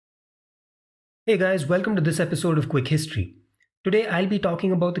Hey guys, welcome to this episode of Quick History. Today I'll be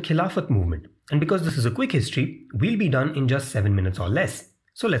talking about the Khilafat movement, and because this is a quick history, we'll be done in just 7 minutes or less.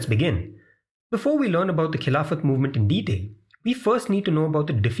 So let's begin. Before we learn about the Khilafat movement in detail, we first need to know about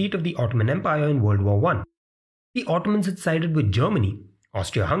the defeat of the Ottoman Empire in World War I. The Ottomans had sided with Germany,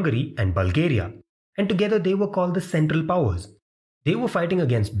 Austria-Hungary, and Bulgaria, and together they were called the Central Powers. They were fighting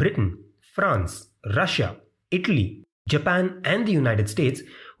against Britain, France, Russia, Italy, Japan, and the United States,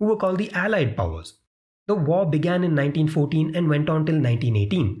 who were called the Allied Powers. The war began in 1914 and went on till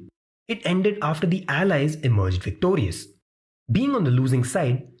 1918. It ended after the Allies emerged victorious. Being on the losing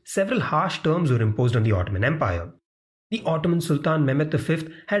side, several harsh terms were imposed on the Ottoman Empire. The Ottoman Sultan Mehmed V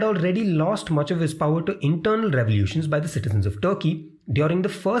had already lost much of his power to internal revolutions by the citizens of Turkey during the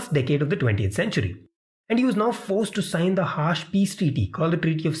first decade of the 20th century, and he was now forced to sign the harsh peace treaty called the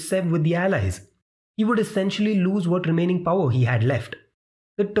Treaty of Sèvres with the Allies. He would essentially lose what remaining power he had left.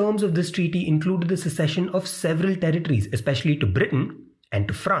 The terms of this treaty included the secession of several territories, especially to Britain and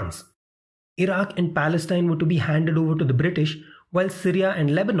to France. Iraq and Palestine were to be handed over to the British, while Syria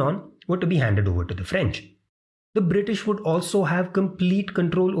and Lebanon were to be handed over to the French. The British would also have complete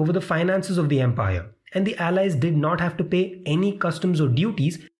control over the finances of the empire, and the Allies did not have to pay any customs or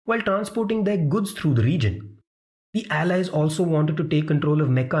duties while transporting their goods through the region. The Allies also wanted to take control of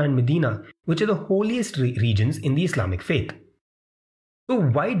Mecca and Medina, which are the holiest regions in the Islamic faith. So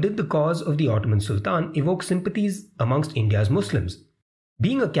why did the cause of the Ottoman Sultan evoke sympathies amongst India's Muslims?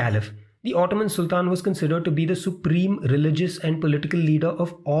 Being a caliph, the Ottoman Sultan was considered to be the supreme religious and political leader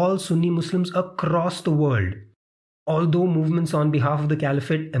of all Sunni Muslims across the world. Although movements on behalf of the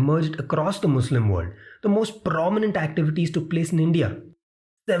caliphate emerged across the Muslim world, the most prominent activities took place in India.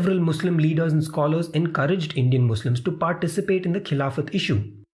 Several Muslim leaders and scholars encouraged Indian Muslims to participate in the Khilafat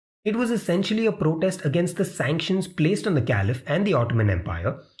issue. It was essentially a protest against the sanctions placed on the Caliph and the Ottoman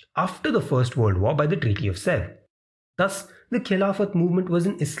Empire after the First World War by the Treaty of Sèvres. Thus, the Khilafat movement was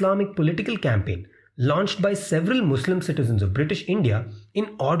an Islamic political campaign launched by several Muslim citizens of British India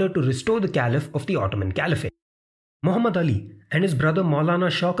in order to restore the Caliph of the Ottoman Caliphate. Muhammad Ali and his brother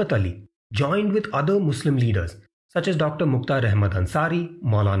Maulana Shaukat Ali joined with other Muslim leaders such as Dr. Mukhtar Ahmad Ansari,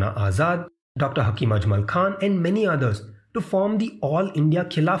 Maulana Azad, Dr. Hakim Ajmal Khan, and many others to form the All India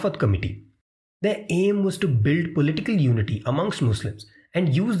Khilafat Committee. Their aim was to build political unity amongst Muslims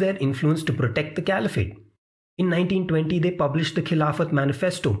and use their influence to protect the Caliphate. In 1920, they published the Khilafat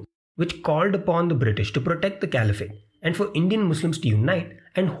Manifesto, which called upon the British to protect the Caliphate and for Indian Muslims to unite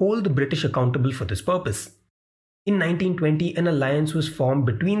and hold the British accountable for this purpose. In 1920, an alliance was formed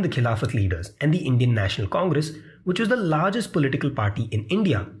between the Khilafat leaders and the Indian National Congress, which was the largest political party in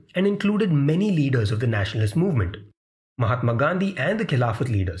India and included many leaders of the nationalist movement. Mahatma Gandhi and the Khilafat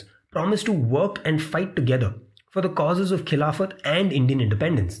leaders promised to work and fight together for the causes of Khilafat and Indian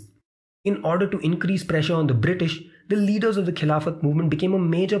independence. In order to increase pressure on the British, the leaders of the Khilafat movement became a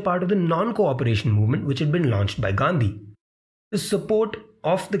major part of the non-cooperation movement which had been launched by Gandhi. The support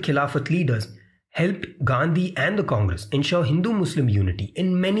of the Khilafat leaders helped Gandhi and the Congress ensure Hindu-Muslim unity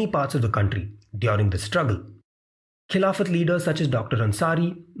in many parts of the country during the struggle. Khilafat leaders such as Dr.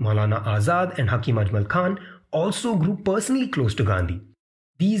 Ansari, Maulana Azad, and Hakim Ajmal Khan also grew personally close to Gandhi.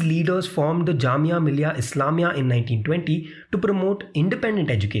 These leaders formed the Jamia Millia Islamia in 1920 to promote independent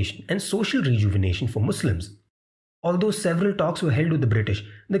education and social rejuvenation for Muslims. Although several talks were held with the British,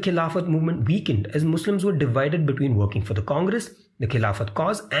 the Khilafat movement weakened as Muslims were divided between working for the Congress, the Khilafat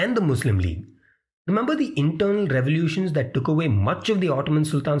cause, and the Muslim League. Remember the internal revolutions that took away much of the Ottoman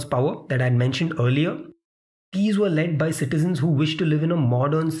Sultan's power that I had mentioned earlier? These were led by citizens who wished to live in a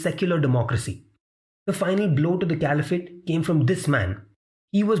modern secular democracy. The final blow to the caliphate came from this man.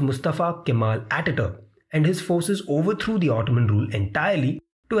 He was Mustafa Kemal Ataturk, and his forces overthrew the Ottoman rule entirely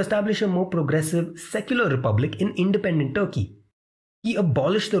to establish a more progressive, secular republic in independent Turkey. He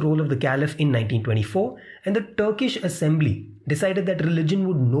abolished the role of the caliph in 1924, and the Turkish assembly decided that religion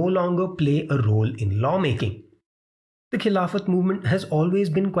would no longer play a role in lawmaking. The Khilafat movement has always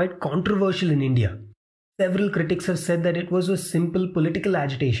been quite controversial in India. Several critics have said that it was a simple political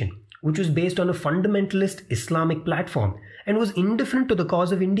agitation, which was based on a fundamentalist Islamic platform and was indifferent to the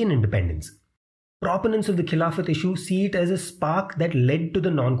cause of Indian independence. Proponents of the Khilafat issue see it as a spark that led to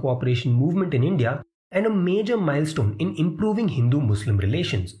the non-cooperation movement in India and a major milestone in improving Hindu-Muslim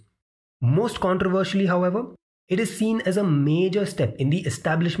relations. Most controversially, however, it is seen as a major step in the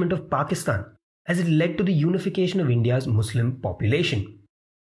establishment of Pakistan, as it led to the unification of India's Muslim population.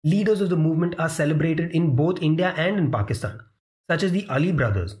 Leaders of the movement are celebrated in both India and in Pakistan, such as the Ali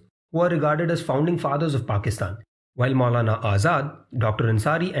brothers, who are regarded as founding fathers of Pakistan, while Maulana Azad, Dr.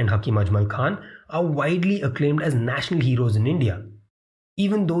 Ansari, and Hakim Ajmal Khan are widely acclaimed as national heroes in India.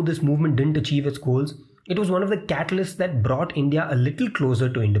 Even though this movement didn't achieve its goals, it was one of the catalysts that brought India a little closer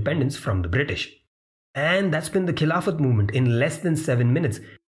to independence from the British. And that's been the Khilafat movement in less than 7 minutes.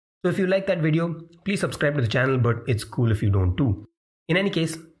 So if you like that video, please subscribe to the channel, but it's cool if you don't too. In any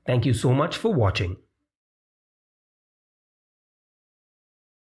case, thank you so much for watching.